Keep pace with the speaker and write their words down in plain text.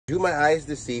Do my eyes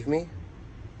deceive me?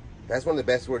 That's one of the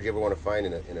best words you ever want to find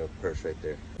in a purse right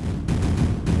there.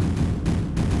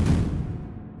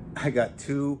 I got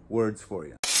 2 words for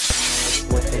you.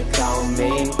 What they call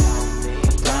me,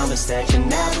 promise that you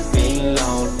never be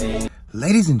lonely.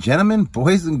 Ladies and gentlemen,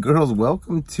 boys and girls,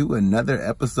 welcome to another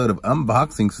episode of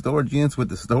Unboxing Storage Units with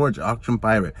the Storage Auction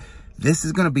Pirate. This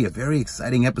is going to be a very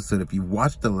exciting episode. If you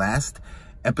watched the last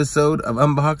episode of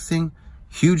Unboxing,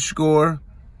 huge score,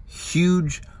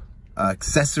 huge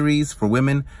accessories for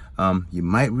women. You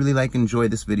might really enjoy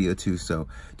this video too. So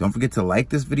don't forget to like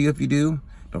this video if you do.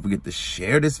 Don't forget to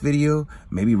share this video.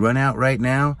 Maybe run out right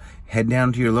now, head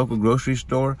down to your local grocery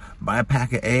store, buy a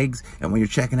pack of eggs, and when you're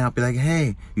checking out, be like,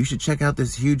 hey, you should check out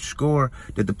this huge score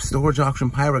that the Storage Auction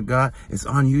Pirate got. It's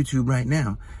on YouTube right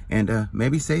now. And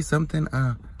maybe say something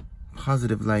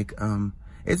positive like,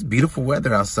 it's beautiful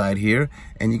weather outside here,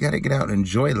 and you got to get out and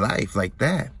enjoy life like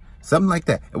that. Something like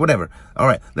that. Whatever. All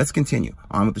right, let's continue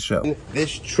on with the show.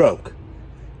 This trunk.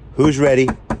 Who's ready?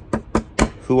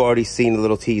 Who already seen the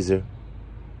little teaser?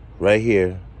 Right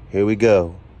here. Here we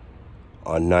go.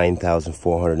 On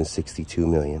 9,462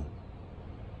 million.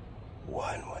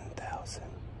 1,000.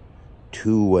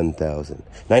 1,000.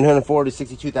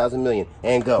 962,000 million.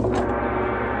 And go.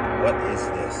 What is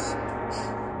this?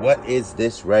 What is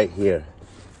this right here?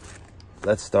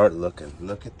 Let's start looking.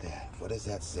 Look at that. What does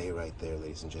that say right there,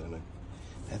 ladies and gentlemen?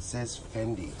 That says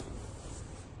Fendi.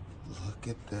 Look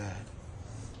at that.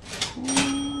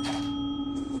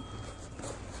 Ooh.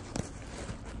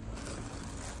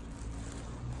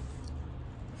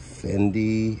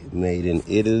 Fendi, made in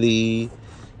Italy.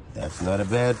 That's not a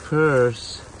bad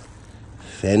purse.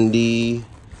 Fendi.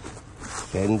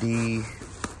 Fendi.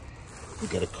 We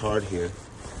got a card here.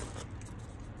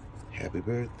 Happy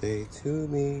birthday to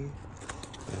me.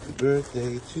 Happy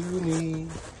birthday to me.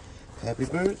 Happy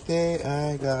birthday,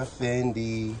 I got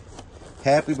Fendi.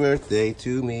 Happy birthday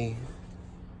to me.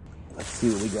 Let's see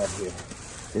what we got here.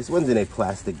 This one's in a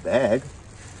plastic bag.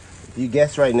 If you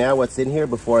guess right now what's in here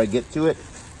before I get to it,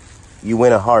 you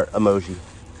win a heart emoji.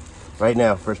 Right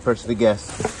now, first person to guess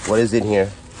what is in here.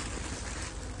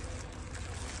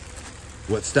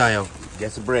 What style?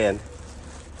 Guess a brand.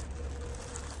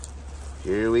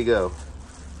 Here we go.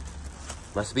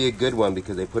 Must be a good one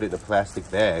because they put it in a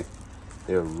plastic bag.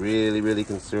 They're really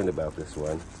concerned about this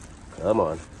one. Come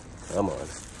on, come on.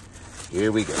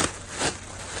 Here we go.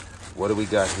 What do we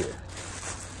got here?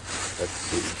 Let's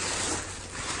see.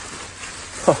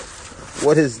 Oh,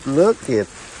 what is, look at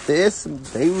this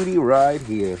beauty right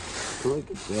here. Look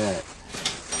at that.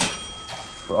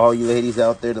 For all you ladies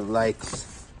out there that likes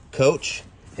Coach,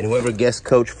 and whoever guessed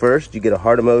Coach first, you get a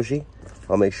heart emoji.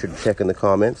 I'll make sure to check in the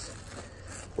comments.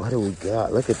 What do we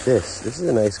got? Look at this. This is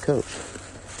a nice Coach.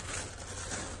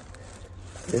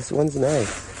 This one's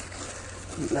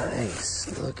nice.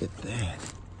 Nice. Look at that.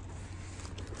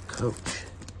 Coach.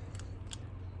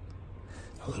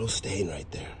 A little stain right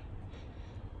there.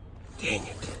 Dang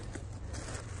it.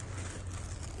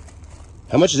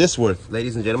 How much is this worth,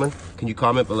 ladies and gentlemen? Can you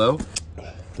comment below?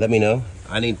 Let me know.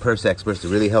 I need purse experts to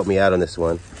really help me out on this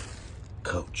one.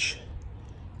 Coach.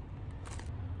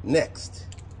 Next,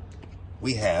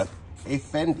 we have a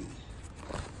Fendi.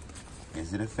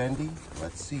 Is it a Fendi?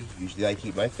 Let's see. Usually I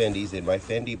keep my Fendis in my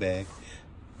Fendi bag.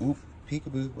 Oop,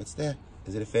 peekaboo. What's that?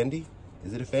 Is it a Fendi?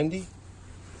 Is it a Fendi?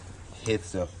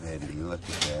 It's a Fendi. Look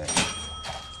at that.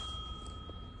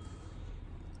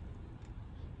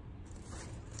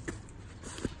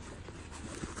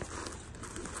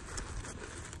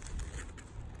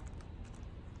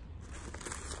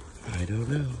 I don't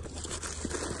know.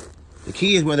 The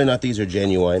key is whether or not these are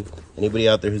genuine. Anybody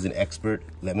out there who's an expert,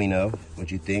 let me know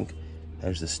what you think.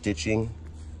 There's the stitching.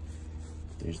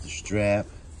 There's the strap.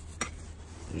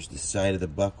 There's the side of the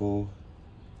buckle.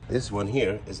 This one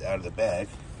here is out of the bag.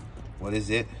 What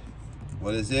is it?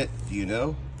 What is it? Do you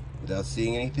know? Without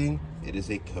seeing anything, it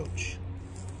is a Coach.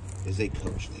 It is a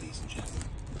Coach, ladies and gentlemen.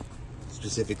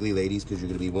 Specifically ladies, because you're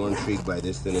going to be more intrigued by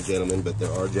this than a gentleman, but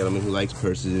there are gentlemen who likes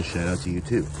purses, and shout out to you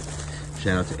too.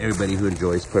 Shout out to everybody who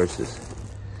enjoys purses.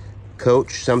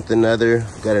 Coach something other,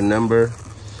 got a number.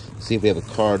 Let's see if we have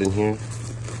a card in here.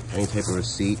 Any type of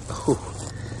receipt. Oh,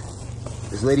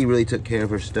 this lady really took care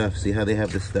of her stuff. See how they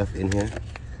have the stuff in here?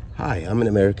 Hi, I'm an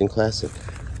American Classic.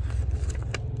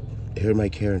 Here are my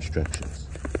care instructions.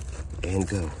 And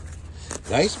go.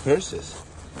 Nice purses.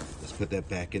 Let's put that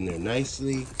back in there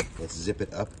nicely. Let's zip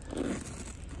it up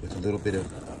with a little bit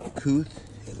of couth.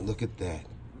 And look at that.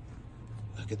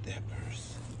 Look at that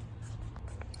purse.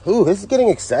 Ooh, this is getting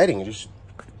exciting. Just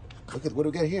look at what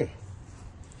we got here.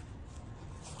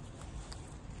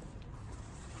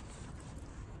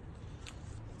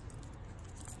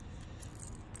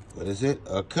 What is it?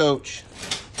 A Coach.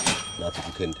 Not that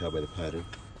you couldn't tell by the pattern.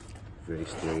 Very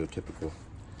stereotypical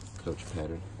Coach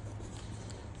pattern.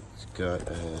 It's got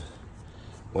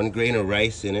 1 grain of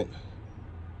rice in it,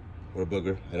 or a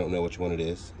booger. I don't know which one it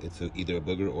is. It's either a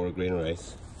booger or a grain of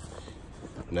rice.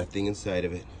 Nothing inside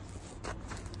of it.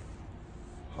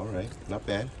 All right, not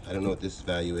bad. I don't know what this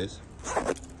value is.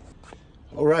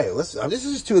 All right, this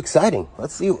is just too exciting.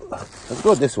 Let's see. Let's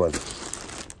go with this one.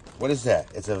 What is that?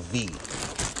 It's a V.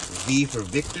 V for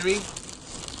victory.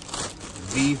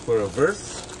 V for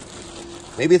reverse.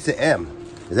 Maybe it's an M.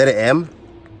 Is that an M?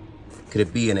 Could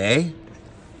it be an A?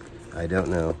 I don't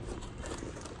know.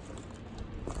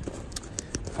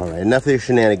 All right, enough of your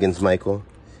shenanigans, Michael.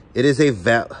 It is a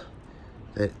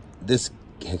this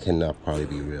cannot probably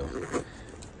be real.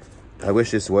 I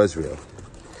wish this was real.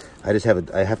 I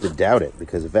have to doubt it,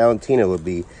 because a Valentino would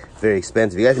be very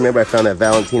expensive. You guys remember I found that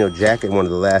Valentino jacket in one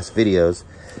of the last videos.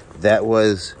 That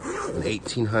was an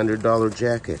 $1,800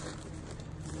 jacket.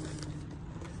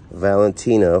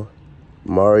 Valentino,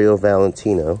 Mario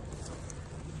Valentino.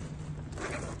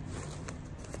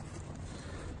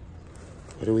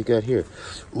 What do we got here?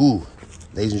 Ooh,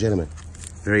 ladies and gentlemen,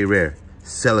 very rare.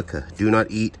 Celica, do not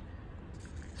eat,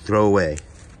 throw away.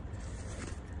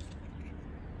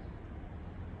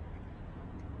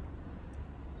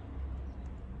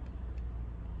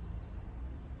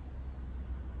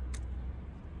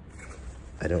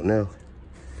 I don't know.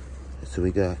 That's what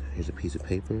we got. Here's a piece of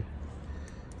paper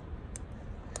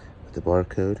with the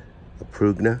barcode. A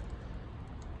Prugna.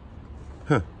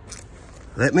 Huh.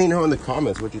 Let me know in the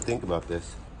comments what you think about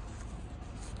this.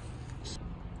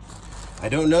 I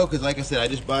don't know, because like I said, I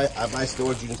buy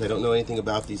storage units. I don't know anything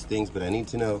about these things, but I need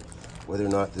to know whether or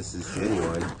not this is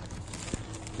genuine,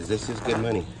 because this is good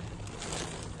money.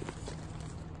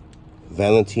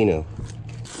 Valentino.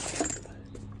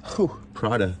 Whew,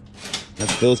 Prada.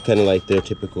 That feels kind of like their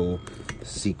typical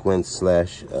sequence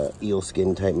slash eel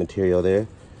skin type material there.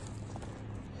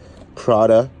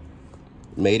 Prada,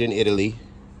 made in Italy.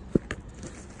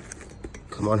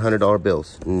 Come on, $100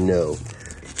 bills. No.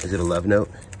 Is it a love note?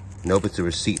 Nope, it's a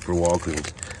receipt for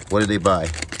Walgreens. What did they buy?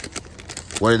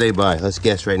 What did they buy? Let's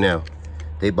guess right now.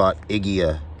 They bought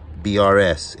Igia,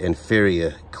 BRS,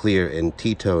 Inferia, Clear, and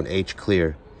T-Tone, H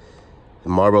Clear. The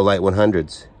Marlboro Light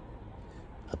 100s.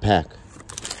 A pack.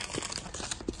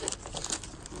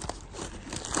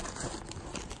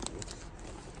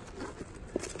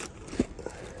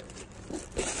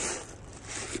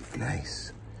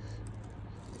 Nice.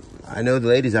 I know the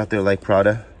ladies out there like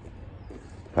Prada.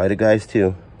 Probably the guys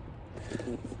too.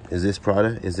 Is this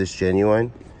Prada? Is this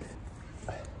genuine?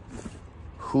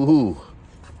 Ooh.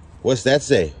 What's that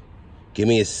say? Give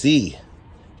me a C.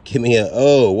 Give me a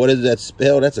O. What does that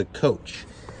spell? That's a Coach.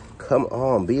 Come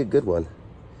on, be a good one.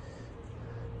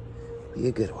 Be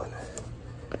a good one.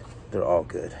 They're all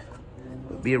good.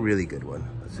 But be a really good one.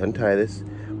 Let's untie this.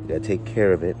 We gotta take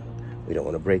care of it. We don't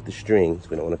want to break the strings.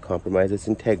 We don't want to compromise its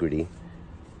integrity.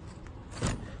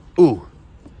 Ooh,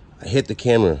 I hit the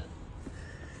camera.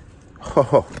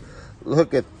 Oh,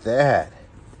 look at that.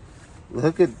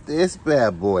 Look at this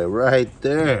bad boy right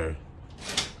there.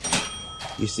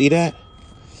 You see that?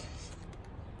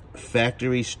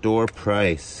 Factory store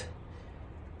price,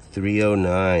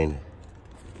 $309.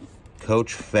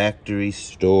 Coach factory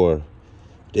store.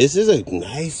 This is a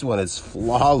nice one. It's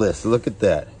flawless. Look at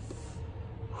that.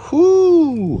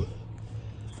 Whoo!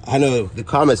 I know the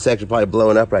comment section probably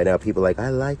blowing up right now. People are like, I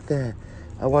like that.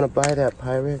 I want to buy that,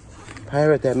 Pirate.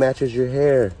 Pirate, that matches your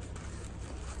hair.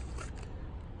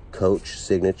 Coach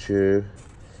signature.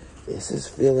 This is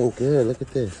feeling good. Look at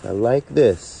this. I like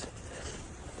this.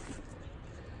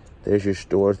 There's your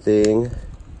store thing.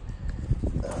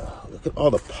 Look at all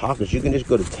the pockets. You can just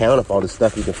go to town with all the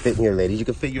stuff you can fit in here, ladies. You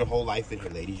can fit your whole life in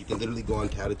here, ladies. You can literally go on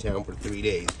town to town for 3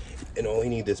 days and only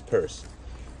need this purse.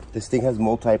 This thing has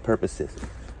multi-purposes.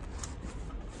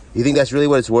 You think that's really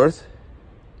what it's worth?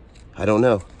 I don't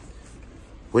know.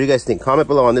 What do you guys think? Comment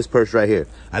below on this purse right here.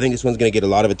 I think this one's going to get a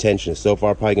lot of attention. So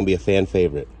far, probably going to be a fan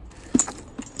favorite.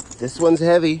 This one's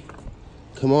heavy.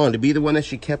 Come on, to be the one that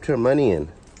she kept her money in.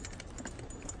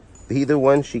 Be the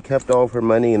one she kept all of her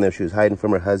money in that she was hiding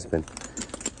from her husband.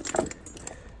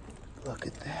 Look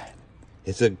at that.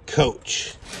 It's a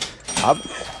Coach.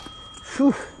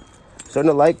 Starting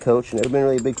to like Coach. Never been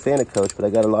really a big fan of Coach, but I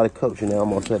got a lot of Coach, and now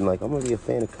I'm all of a sudden like, I'm going to be a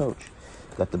fan of Coach.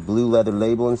 Got the blue leather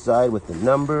label inside with the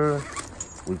number.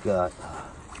 We got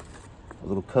a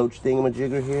little Coach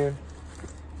thingamajigger here.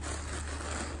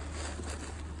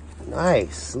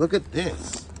 Nice. Look at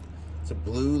this. It's a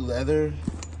blue leather.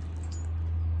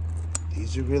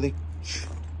 These are really,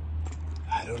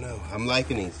 I don't know. I'm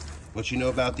liking these. What you know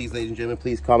about these, ladies and gentlemen,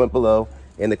 please comment below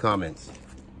in the comments.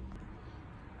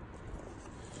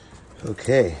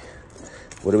 Okay,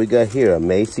 what do we got here? A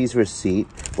Macy's receipt.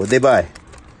 What'd they buy?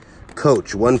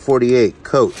 Coach, 148,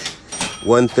 Coach,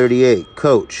 138,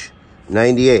 Coach,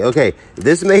 98. Okay,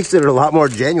 this makes it a lot more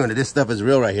genuine that this stuff is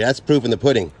real right here. That's proof in the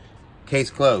pudding.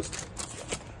 Case closed.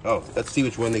 Oh, let's see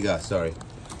which one they got, sorry.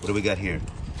 What do we got here?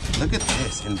 Look at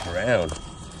this in brown.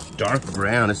 Dark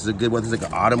brown. This is a good one. This is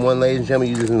like an autumn one, ladies and gentlemen.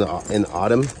 You use this in the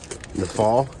autumn, in the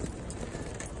fall.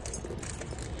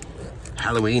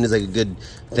 Halloween is like a good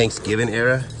Thanksgiving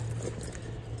era.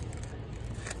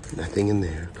 Nothing in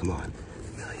there. Come on.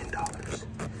 $1 million.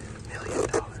 $1 million.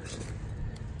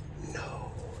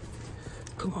 No.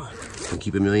 Come on. Can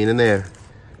keep $1 million in there.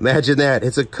 Imagine that.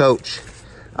 It's a Coach.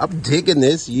 I'm digging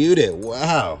this unit.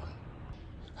 Wow.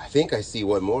 I think I see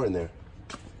one more in there.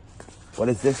 What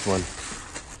is this one?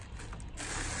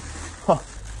 Huh.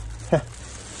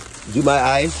 Do my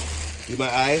eyes. Do my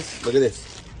eyes. Look at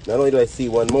this. Not only do I see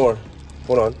one more.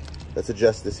 Hold on. Let's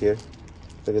adjust this here.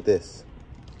 Look at this.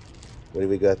 What do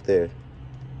we got there?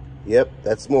 Yep,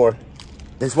 that's more.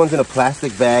 This one's in a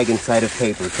plastic bag inside of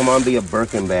paper. Come on, be a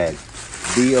Birkin bag.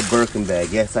 Be a Birkin bag.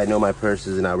 Yes, I know my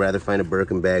purses, and I'd rather find a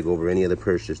Birkin bag over any other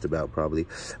purse just about, probably.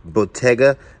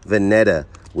 Bottega Veneta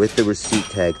with the receipt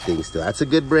tag thing still. That's a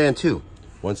good brand, too.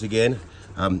 Once again,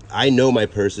 I know my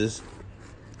purses.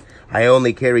 I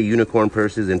only carry unicorn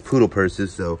purses and poodle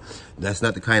purses, so that's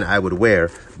not the kind I would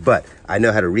wear. But I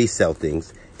know how to resell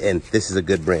things, and this is a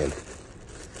good brand.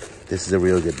 This is a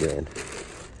real good brand.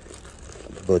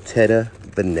 Bottega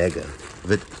Veneta.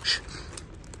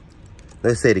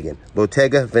 Let's say it again.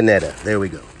 Bottega Veneta. There we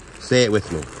go. Say it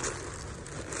with me.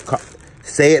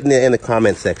 Say it in the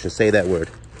comment section. Say that word.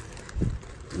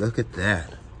 Look at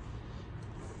that.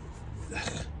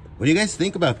 What do you guys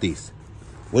think about these?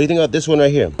 What do you think about this one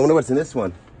right here? I wonder what's in this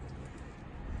one.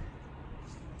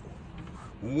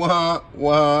 Wah,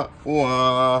 wah,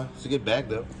 wah. It's a good bag,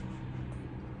 though.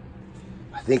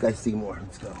 I think I see more.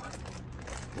 Let's go.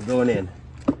 We're going in.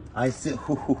 I see.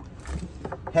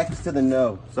 Hex to the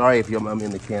no. Sorry if I'm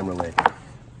in the camera way.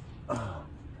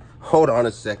 Hold on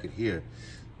a second here.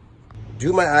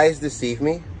 Do my eyes deceive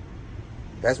me?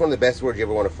 That's one of the best words you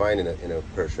ever want to find in a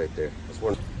purse right there. That's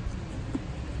one.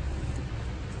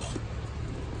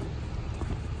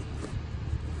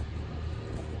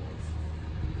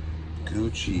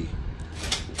 Gucci.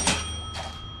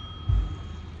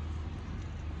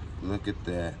 Look at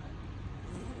that.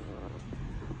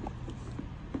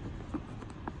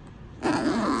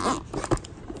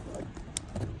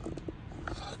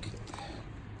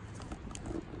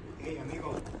 Hey,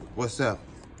 amigo. What's up?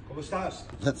 ¿Cómo estás?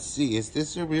 Let's see. Is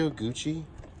this a real Gucci?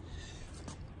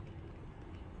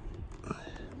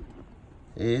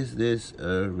 Is this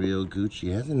a real Gucci?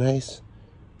 It has a nice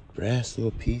brass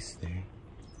little piece there.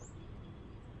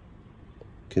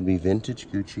 Could be vintage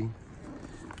Gucci.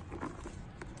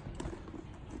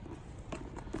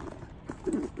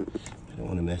 I don't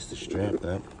want to mess the strap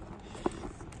up.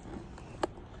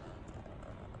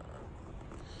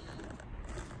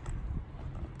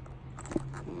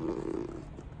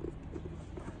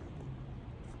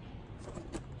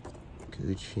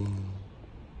 Gucci.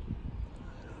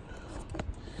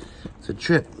 It's a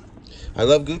trip. I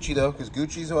love Gucci though, because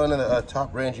Gucci's one of the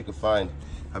top brands you can find.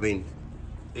 I mean,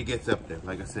 it gets up there.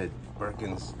 Like I said,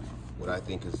 Birkin's what I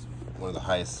think is one of the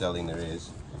highest selling there is.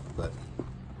 But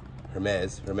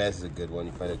Hermes is a good one.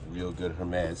 You find a real good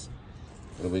Hermes.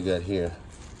 What do we got here?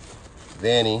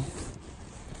 Vanny.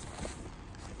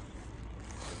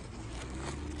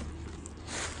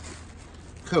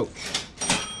 Coach.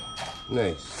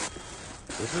 Nice.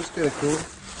 This looks kind of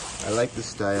cool. I like the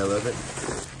style of it.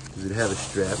 Does it have a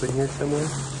strap in here somewhere?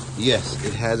 Yes,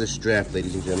 it has a strap,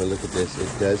 ladies and gentlemen. Look at this.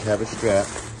 It does have a strap.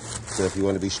 So if you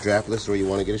want to be strapless or you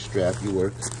want to get a strap, you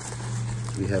work.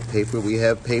 We have paper. We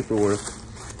have paperwork.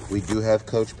 We do have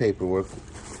Coach paperwork.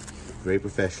 Very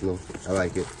professional. I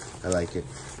like it. I like it.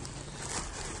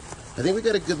 I think we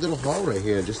got a good little haul right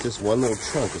here. Just this one little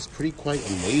trunk. It's pretty quite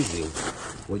amazing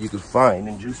what you can find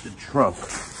in just a trunk.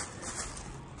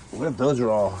 What if those are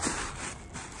all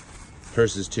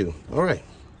purses too? All right.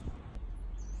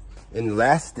 And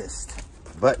lastest,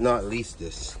 but not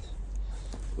leastest,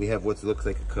 we have what looks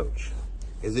like a Coach.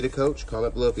 Is it a Coach?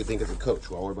 Comment below if you think it's a Coach.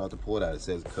 While we're about to pull it out, it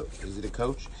says Coach. Is it a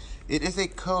Coach? It is a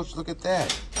Coach. Look at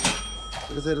that.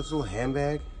 Look at that little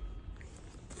handbag.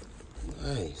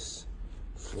 Nice.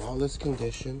 Flawless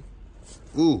condition.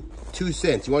 Ooh, 2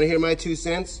 cents. You want to hear my 2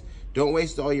 cents? Don't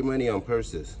waste all your money on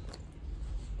purses.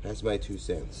 That's my 2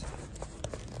 cents.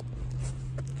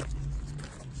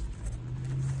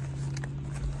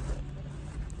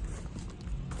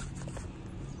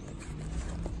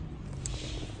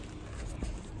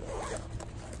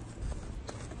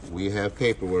 We have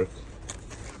paperwork.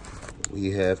 We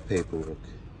have paperwork.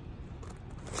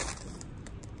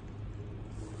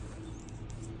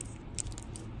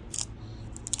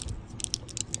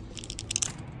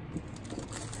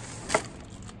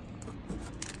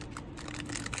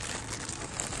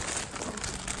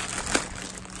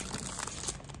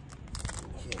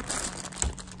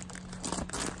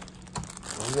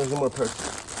 There's no more purchase.